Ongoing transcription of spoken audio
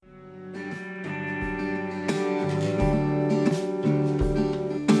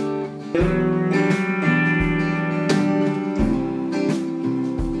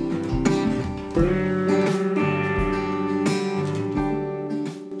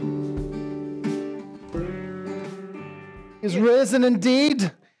is risen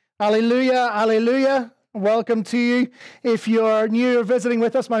indeed. Hallelujah, hallelujah. Welcome to you. If you're new or visiting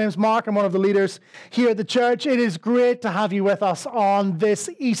with us, my name is Mark. I'm one of the leaders here at the church. It is great to have you with us on this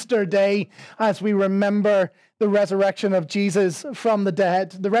Easter day as we remember the resurrection of Jesus from the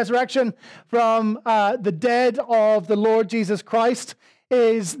dead. The resurrection from the dead of the Lord Jesus Christ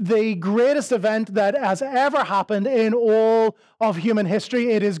is the greatest event that has ever happened in all of human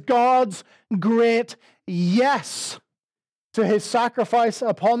history. It is God's great yes to his sacrifice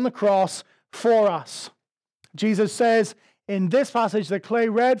upon the cross for us. Jesus says in this passage that Clay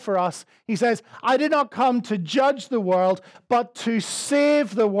read for us, he says, I did not come to judge the world, but to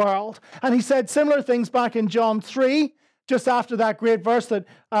save the world. And he said similar things back in John 3, just after that great verse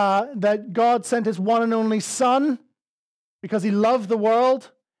that God sent his one and only Son because he loved the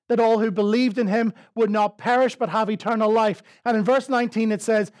world, that all who believed in him would not perish but have eternal life. And in verse 19 it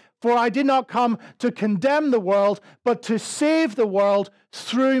says, for I did not come to condemn the world, but to save the world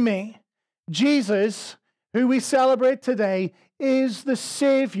through me. Jesus, who we celebrate today, is the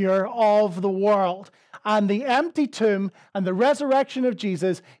Savior of the world. And the empty tomb and the resurrection of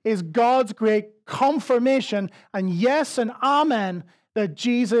Jesus is God's great confirmation, and yes and amen, that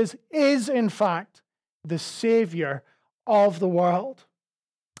Jesus is in fact the Savior of the world.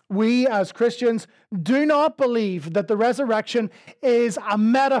 We as Christians do not believe that the resurrection is a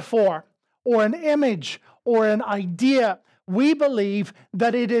metaphor or an image or an idea. We believe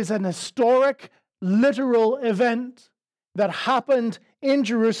that it is an historic, literal event that happened in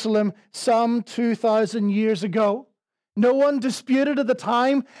Jerusalem some 2,000 years ago. No one disputed at the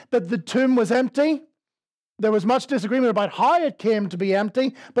time that the tomb was empty. There was much disagreement about how it came to be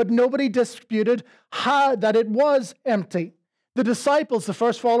empty, but nobody disputed that it was empty. The disciples, the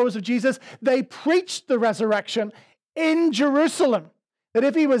first followers of Jesus, they preached the resurrection in Jerusalem. That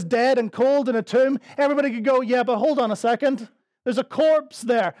if he was dead and cold in a tomb, everybody could go, yeah, but hold on a second. There's a corpse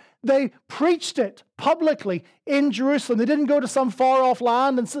there. They preached it publicly in Jerusalem. They didn't go to some far-off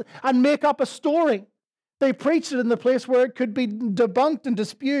land and make up a story. They preached it in the place where it could be debunked and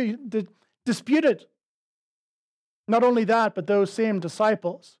disputed. Not only that, but those same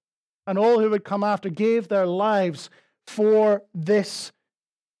disciples and all who would come after gave their lives for this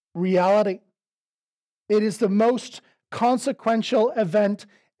reality. It is the most consequential event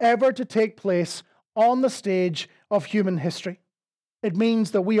ever to take place on the stage of human history. It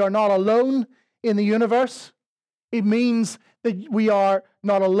means that we are not alone in the universe. It means that we are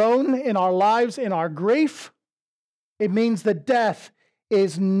not alone in our lives, in our grief. It means that death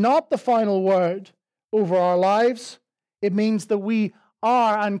is not the final word over our lives. It means that we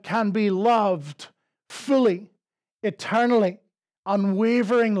are and can be loved fully, eternally,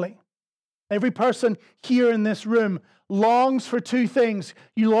 unwaveringly. Every person here in this room longs for two things.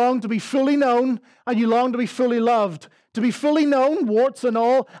 You long to be fully known and you long to be fully loved. To be fully known, warts and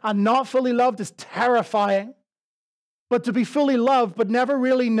all, and not fully loved is terrifying. But to be fully loved but never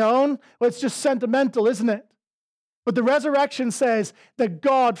really known, well, it's just sentimental, isn't it? But the resurrection says that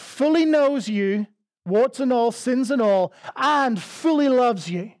God fully knows you, warts and all, sins and all, and fully loves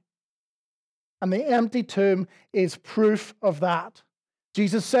you. And the empty tomb is proof of that.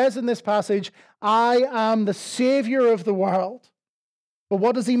 Jesus says in this passage, I am the Savior of the world. But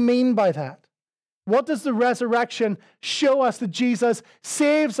what does he mean by that? What does the resurrection show us that Jesus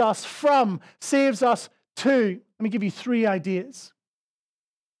saves us from, saves us to? Let me give you three ideas.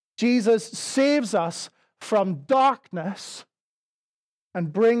 Jesus saves us from darkness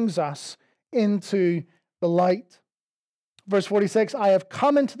and brings us into the light. Verse 46, I have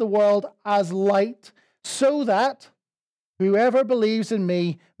come into the world as light, so that whoever believes in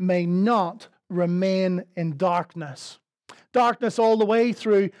me may not remain in darkness. Darkness all the way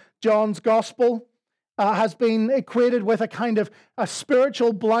through John's gospel has been equated with a kind of a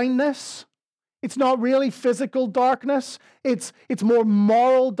spiritual blindness. It's not really physical darkness. It's more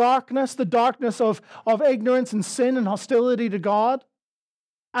moral darkness, the darkness of ignorance and sin and hostility to God.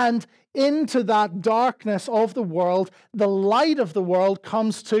 And into that darkness of the world, the light of the world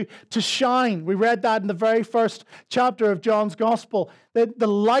comes to shine. We read that in the very first chapter of John's Gospel, that the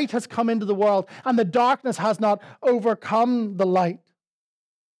light has come into the world and the darkness has not overcome the light.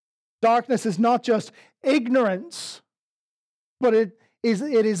 Darkness is not just ignorance, but it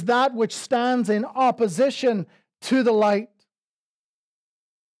is that which stands in opposition to the light.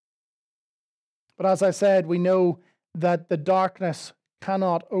 But as I said, we know that the darkness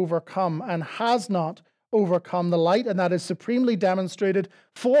cannot overcome and has not overcome the light, and that is supremely demonstrated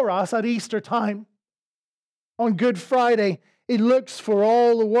for us at Easter time. On Good Friday, it looks for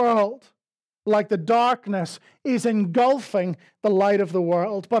all the world like the darkness is engulfing the light of the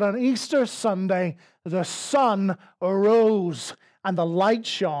world. But on Easter Sunday, the sun arose and the light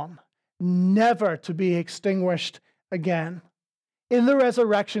shone, never to be extinguished again. In the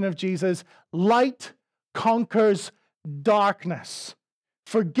resurrection of Jesus, light conquers darkness.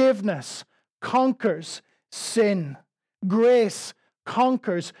 Forgiveness conquers sin. Grace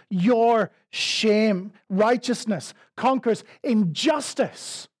conquers your shame. Righteousness conquers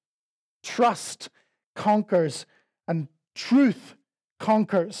injustice. Trust conquers, and truth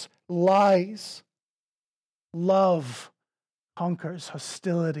conquers lies. Love conquers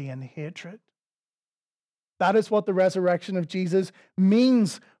hostility and hatred. That is what the resurrection of Jesus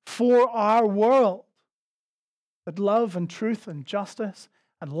means for our world. That love and truth and justice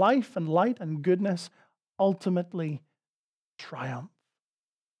and life and light and goodness ultimately triumph.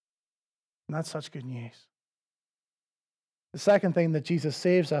 And that's such good news. The second thing that Jesus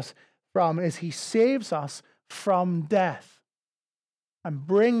saves us from is he saves us from death and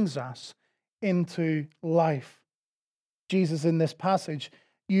brings us into life. Jesus in this passage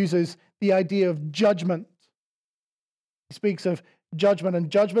uses the idea of judgment. He speaks of judgment, and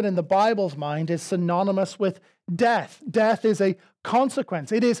judgment in the Bible's mind is synonymous with death. Death is a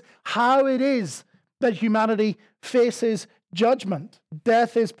consequence. It is how it is that humanity faces judgment.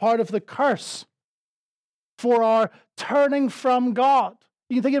 Death is part of the curse for our turning from God.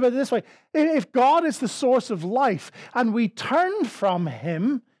 You can think about it this way. If God is the source of life and we turn from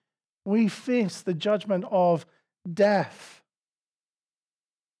him, we face the judgment of death.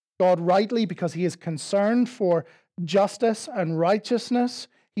 God rightly, because he is concerned for justice and righteousness,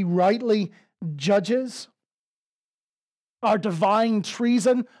 he rightly judges our divine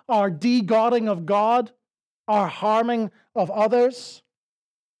treason, our de-godding of God, our harming of others.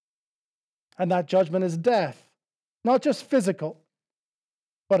 And that judgment is death, not just physical,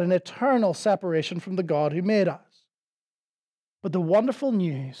 but an eternal separation from the God who made us. But the wonderful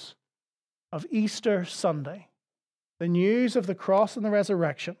news of Easter Sunday, the news of the cross and the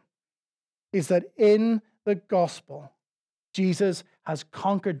resurrection, is that in the gospel, Jesus has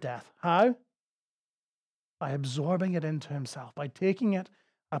conquered death. How? By absorbing it into himself, by taking it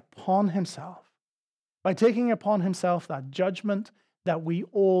upon himself, by taking upon himself that judgment that we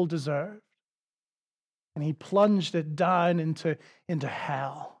all deserve. And he plunged it down into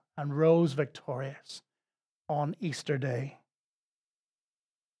hell and rose victorious on Easter Day.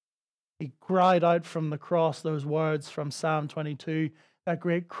 He cried out from the cross those words from Psalm 22, that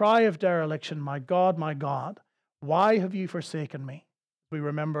great cry of dereliction, my God, why have you forsaken me? We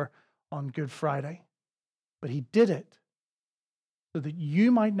remember on Good Friday. But he did it so that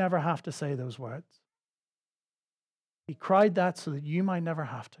you might never have to say those words. He cried that so that you might never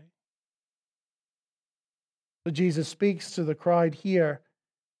have to. So Jesus speaks to the crowd here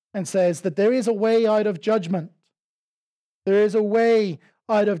and says that there is a way out of judgment. There is a way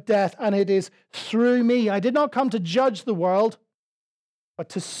out of death, and it is through me. I did not come to judge the world, but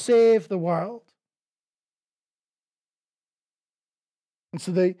to save the world. And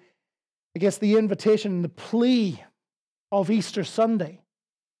so the invitation, the plea of Easter Sunday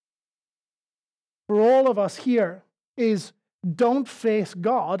for all of us here is, don't face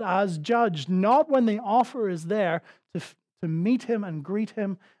God as judge, not when the offer is there to meet him and greet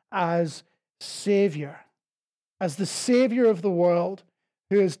him as Savior, as the Savior of the world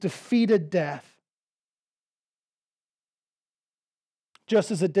who has defeated death. Just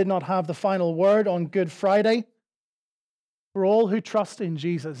as it did not have the final word on Good Friday, for all who trust in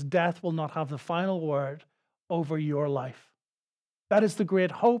Jesus, death will not have the final word over your life. That is the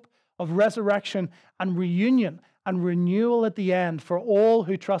great hope of resurrection and reunion and renewal at the end for all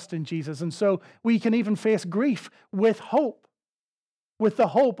who trust in Jesus. And so we can even face grief with hope, with the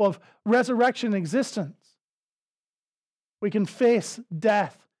hope of resurrection existence. We can face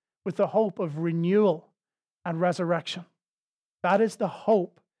death with the hope of renewal and resurrection. That is the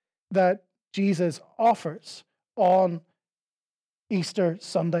hope that Jesus offers on Easter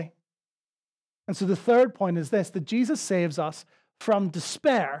Sunday. And so the third point is this, that Jesus saves us from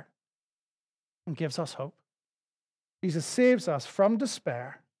despair and gives us hope. Jesus saves us from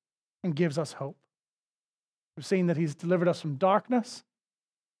despair and gives us hope. We've seen that he's delivered us from darkness,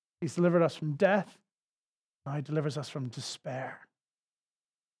 he's delivered us from death, now he delivers us from despair.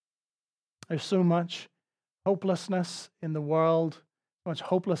 There's so much hopelessness in the world, so much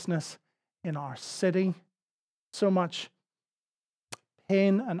hopelessness in our city, so much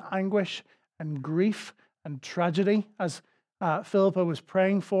pain and anguish and grief and tragedy, as Philippa was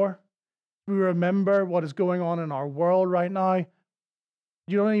praying for. We remember what is going on in our world right now.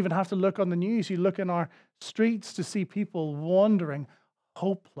 You don't even have to look on the news. You look in our streets to see people wandering,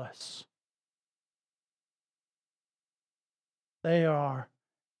 hopeless, They are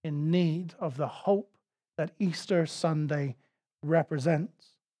in need of the hope that Easter Sunday represents.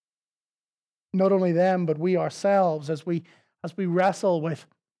 Not only them, but we ourselves, as we wrestle with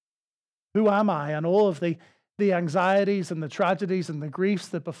who am I and all of the anxieties and the tragedies and the griefs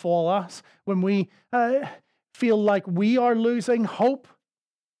that befall us, when we feel like we are losing hope,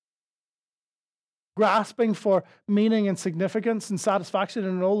 grasping for meaning and significance and satisfaction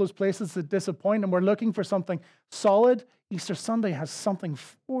in all those places that disappoint, and we're looking for something solid, Easter Sunday has something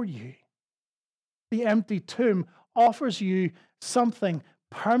for you. The empty tomb offers you something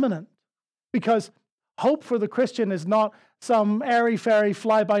permanent, because hope for the Christian is not some airy-fairy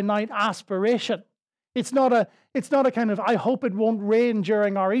fly-by-night aspiration. It's not a kind of, I hope it won't rain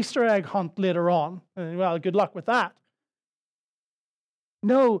during our Easter egg hunt later on. Well, good luck with that.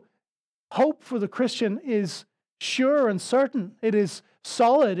 No, hope for the Christian is sure and certain. It is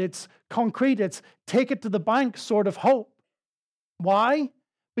solid. It's concrete. It's take it to the bank sort of hope. Why?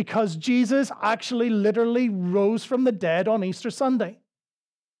 Because Jesus actually literally rose from the dead on Easter Sunday.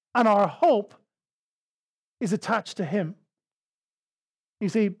 And our hope is attached to him. You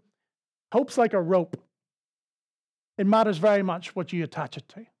see, hope's like a rope. It matters very much what you attach it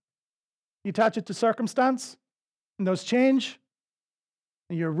to. You attach it to circumstance, and those change,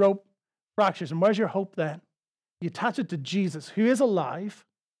 and your rope fractures. And where's your hope then? You attach it to Jesus, who is alive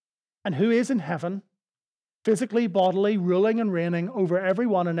and who is in heaven, physically, bodily, ruling and reigning over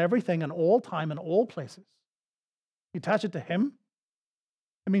everyone and everything in all time and all places. You attach it to him,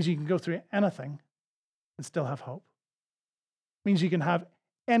 it means you can go through anything and still have hope. It means you can have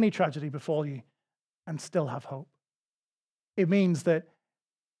any tragedy befall you and still have hope. It means that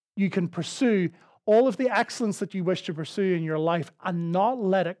you can pursue all of the excellence that you wish to pursue in your life and not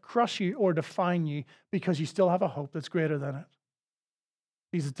let it crush you or define you, because you still have a hope that's greater than it.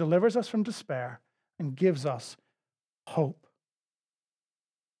 Jesus delivers us from despair and gives us hope.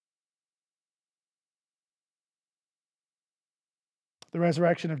 The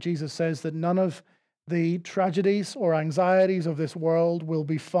resurrection of Jesus says that none of the tragedies or anxieties of this world will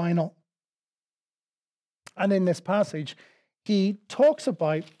be final. And in this passage, he talks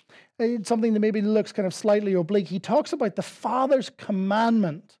about something that maybe looks kind of slightly oblique. He talks about the Father's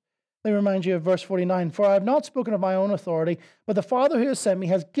commandment. Let me remind you of verse 49. For I have not spoken of my own authority, but the Father who has sent me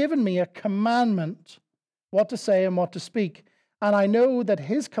has given me a commandment, what to say and what to speak. And I know that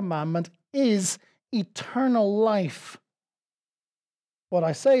his commandment is eternal life. What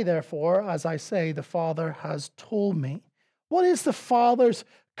I say, therefore, as I say, the Father has told me. What is the Father's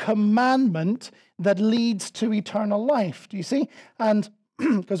commandment that leads to eternal life? Do you see? And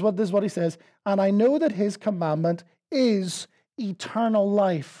because this is what he says, and I know that his commandment is eternal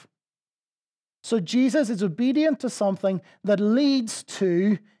life. So Jesus is obedient to something that leads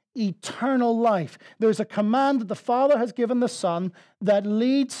to eternal life. There's a command that the Father has given the Son that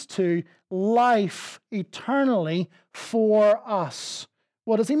leads to life eternally for us.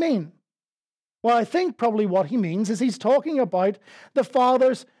 What does he mean? Well, I think probably what he means is he's talking about the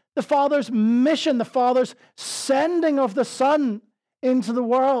Father's mission, the Father's sending of the Son into the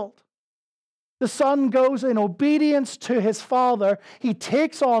world. The Son goes in obedience to his Father. He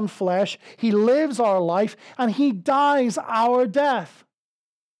takes on flesh. He lives our life, and he dies our death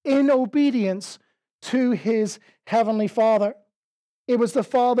in obedience to his heavenly Father. It was the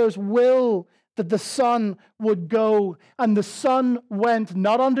Father's will that the Son would go, and the Son went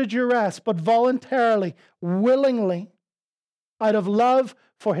not under duress, but voluntarily, willingly, out of love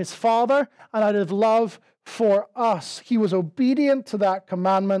for his Father and out of love for us. He was obedient to that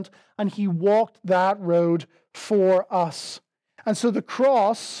commandment, and he walked that road for us. And so the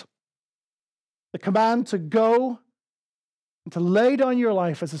cross, the command to go and to lay down your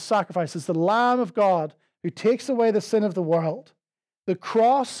life as a sacrifice, as the Lamb of God who takes away the sin of the world, the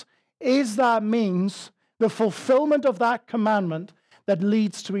cross is that means, the fulfillment of that commandment that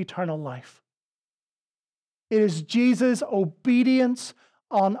leads to eternal life. It is Jesus' obedience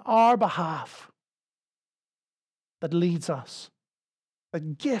on our behalf that leads us,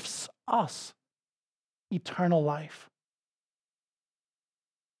 that gifts us eternal life.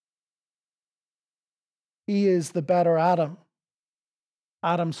 He is the better Adam.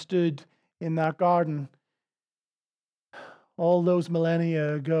 Adam stood in that garden all those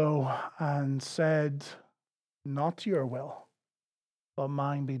millennia ago and said, not your will, but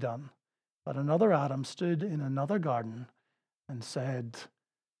mine be done. But another Adam stood in another garden and said,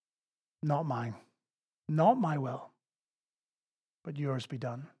 not mine, not my will, but yours be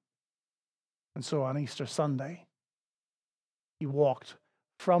done. And so on Easter Sunday, he walked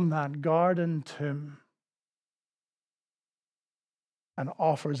from that garden tomb and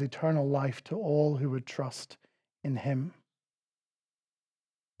offers eternal life to all who would trust in him.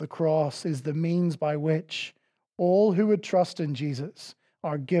 The cross is the means by which all who would trust in Jesus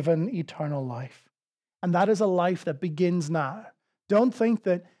are given eternal life. And that is a life that begins now. Don't think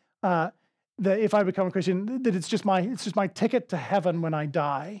that if I become a Christian, that it's just my ticket to heaven when I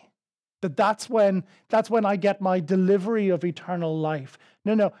die. That's when I get my delivery of eternal life.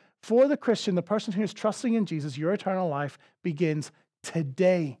 No. For the Christian, the person who is trusting in Jesus, your eternal life begins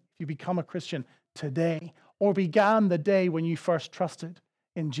today. If you become a Christian today, or began the day when you first trusted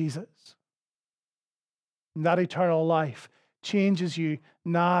in Jesus. And that eternal life changes you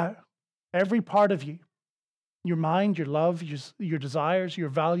now. Every part of you, your mind, your love, your desires, your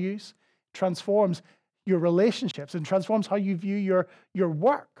values, transforms your relationships and transforms how you view your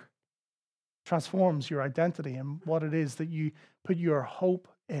work, transforms your identity and what it is that you put your hope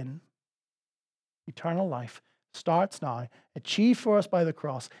in. Eternal life starts now, achieved for us by the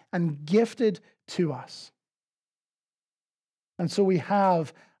cross and gifted to us. And so we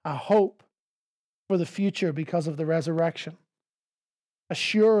have a hope for the future because of the resurrection. A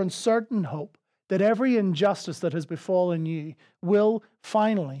sure and certain hope that every injustice that has befallen you will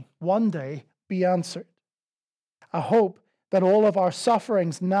finally, one day, be answered. A hope that all of our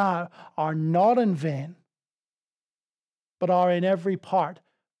sufferings now are not in vain, but are in every part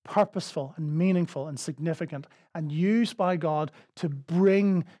purposeful and meaningful and significant and used by God to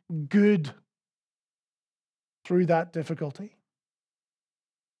bring good through that difficulty.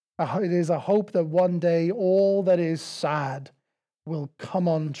 It is a hope that one day all that is sad will come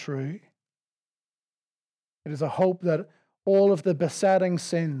untrue. It is a hope that all of the besetting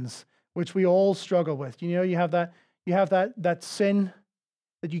sins which we all struggle with. You have that sin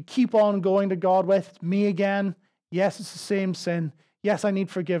that you keep on going to God with. It's me again. Yes, it's the same sin. Yes, I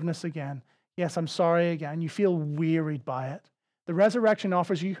need forgiveness again. Yes, I'm sorry again. You feel wearied by it. The resurrection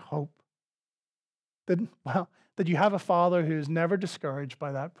offers you hope that you have a Father who is never discouraged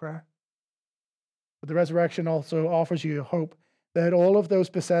by that prayer. But the resurrection also offers you hope that all of those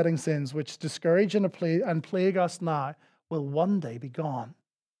besetting sins which discourage and plague us now will one day be gone.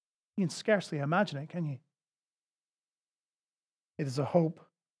 You can scarcely imagine it, can you? It is a hope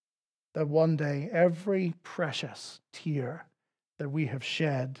that one day every precious tear that we have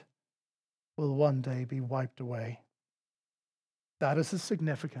shed will one day be wiped away. That is the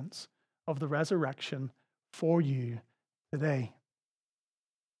significance of the resurrection for you today.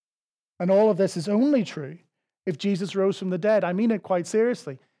 And all of this is only true if Jesus rose from the dead. I mean it quite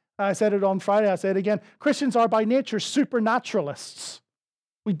seriously. I said it on Friday, I say it again. Christians are by nature supernaturalists.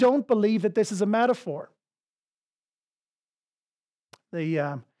 We don't believe that this is a metaphor.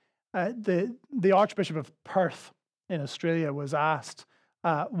 The Archbishop of Perth in Australia was asked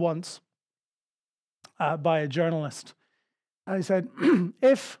once by a journalist. And he said,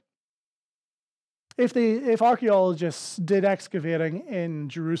 if archaeologists did excavating in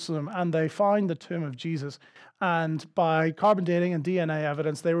Jerusalem and they found the tomb of Jesus, and by carbon dating and DNA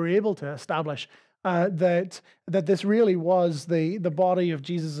evidence, they were able to establish that this really was the body of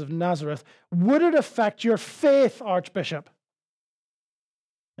Jesus of Nazareth, would it affect your faith, Archbishop?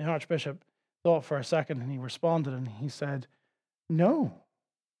 The Archbishop thought for a second and he responded and he said, no,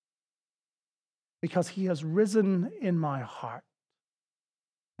 because he has risen in my heart.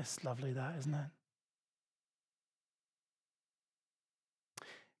 It's lovely that, isn't it?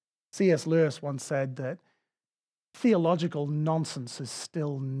 C.S. Lewis once said that theological nonsense is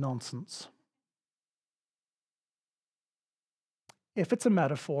still nonsense. If it's a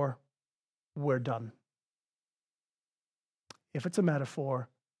metaphor, we're done. If it's a metaphor,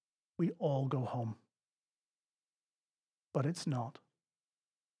 we all go home. But it's not.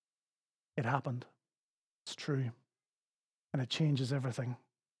 It happened. It's true. And it changes everything.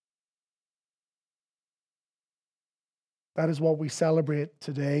 That is what we celebrate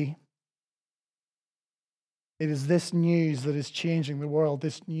today. It is this news that is changing the world,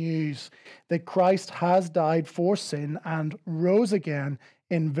 this news that Christ has died for sin and rose again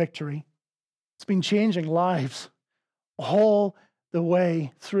in victory. It's been changing lives all the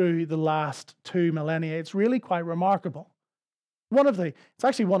way through the last 2 millennia. It's really quite remarkable. It's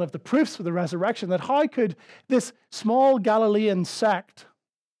actually one of the proofs for the resurrection that how could this small Galilean sect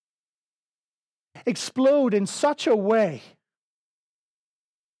explode in such a way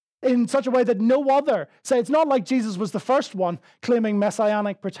that no other, say it's not like Jesus was the first one claiming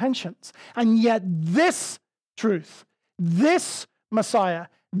messianic pretensions. And yet this truth, this Messiah,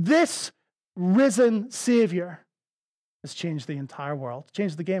 this risen Savior has changed the entire world,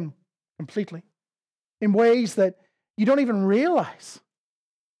 changed the game completely in ways that you don't even realize.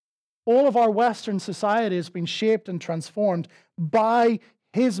 All of our Western society has been shaped and transformed by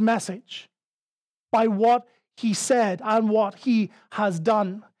his message, by what he said and what he has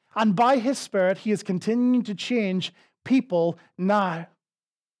done. And by his Spirit, he is continuing to change people now,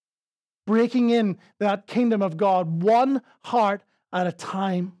 breaking in that kingdom of God one heart at a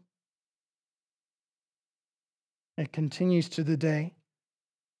time. It continues to the day.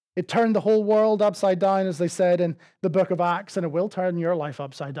 It turned the whole world upside down, as they said in the book of Acts, and it will turn your life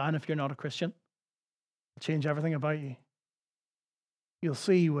upside down if you're not a Christian. It'll change everything about you. You'll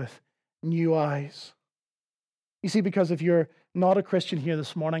see with new eyes. You see, because if you're not a Christian here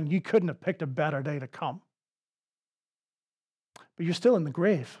this morning, you couldn't have picked a better day to come. But you're still in the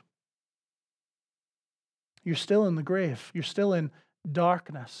grave. You're still in the grave. You're still in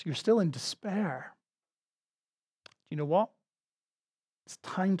darkness. You're still in despair. You know what? It's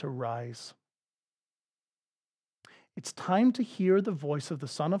time to rise. It's time to hear the voice of the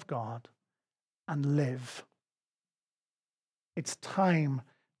Son of God and live. It's time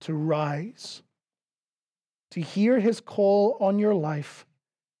to rise, to hear his call on your life,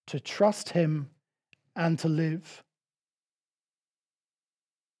 to trust him and to live.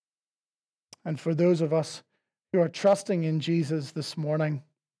 And for those of us who are trusting in Jesus this morning,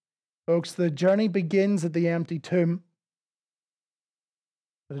 folks, the journey begins at the empty tomb,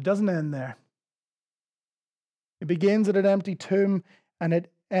 but it doesn't end there. It begins at an empty tomb and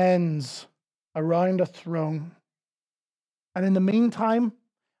it ends around a throne. And in the meantime,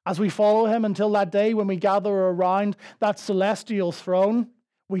 as we follow him until that day when we gather around that celestial throne,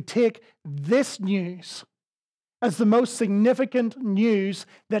 we take this news as the most significant news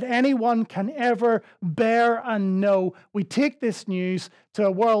that anyone can ever bear and know. We take this news to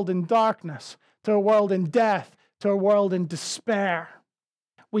a world in darkness, to a world in death, to a world in despair.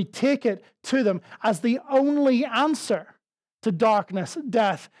 We take it to them as the only answer to darkness,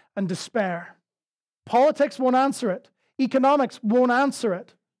 death, and despair. Politics won't answer it. Economics won't answer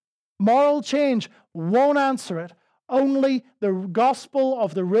it. Moral change won't answer it. Only the gospel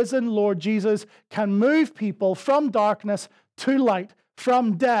of the risen Lord Jesus can move people from darkness to light,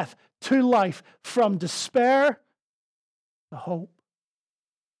 from death to life, from despair to hope.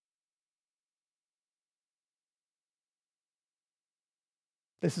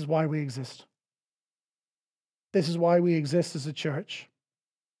 This is why we exist. This is why we exist as a church.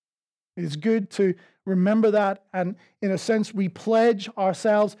 It is good to remember that, and in a sense, we pledge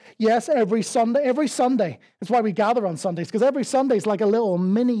ourselves, yes, every Sunday. That's why we gather on Sundays, because every Sunday is like a little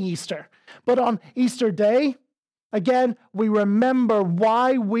mini Easter. But on Easter Day, again, we remember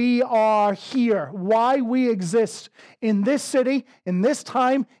why we are here, why we exist in this city, in this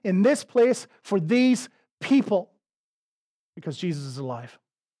time, in this place, for these people. Because Jesus is alive.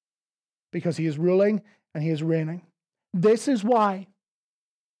 Because he is ruling and he is reigning. This is why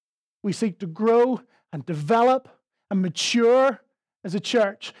we seek to grow and develop and mature as a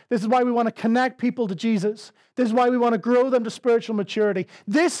church. This is why we want to connect people to Jesus. This is why we want to grow them to spiritual maturity.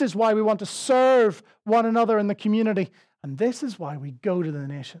 This is why we want to serve one another in the community. And this is why we go to the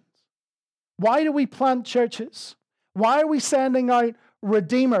nations. Why do we plant churches? Why are we sending out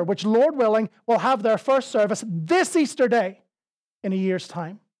Redeemer, which, Lord willing, will have their first service this Easter Day in a year's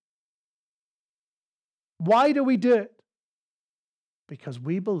time? Why do we do it? Because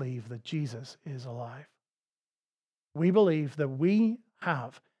we believe that Jesus is alive. We believe that we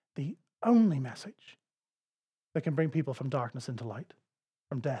have the only message that can bring people from darkness into light,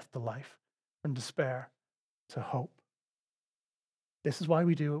 from death to life, from despair to hope. This is why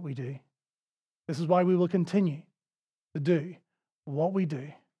we do what we do. This is why we will continue to do what we do.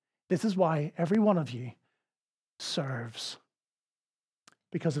 This is why every one of you serves,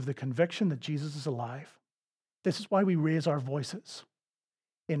 because of the conviction that Jesus is alive. This is why we raise our voices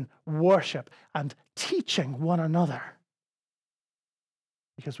in worship and teaching one another,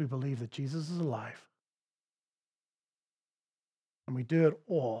 because we believe that Jesus is alive. And we do it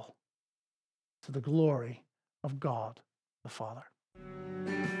all to the glory of God the Father.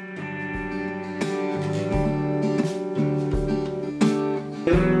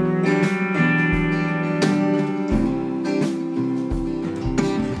 Thank you.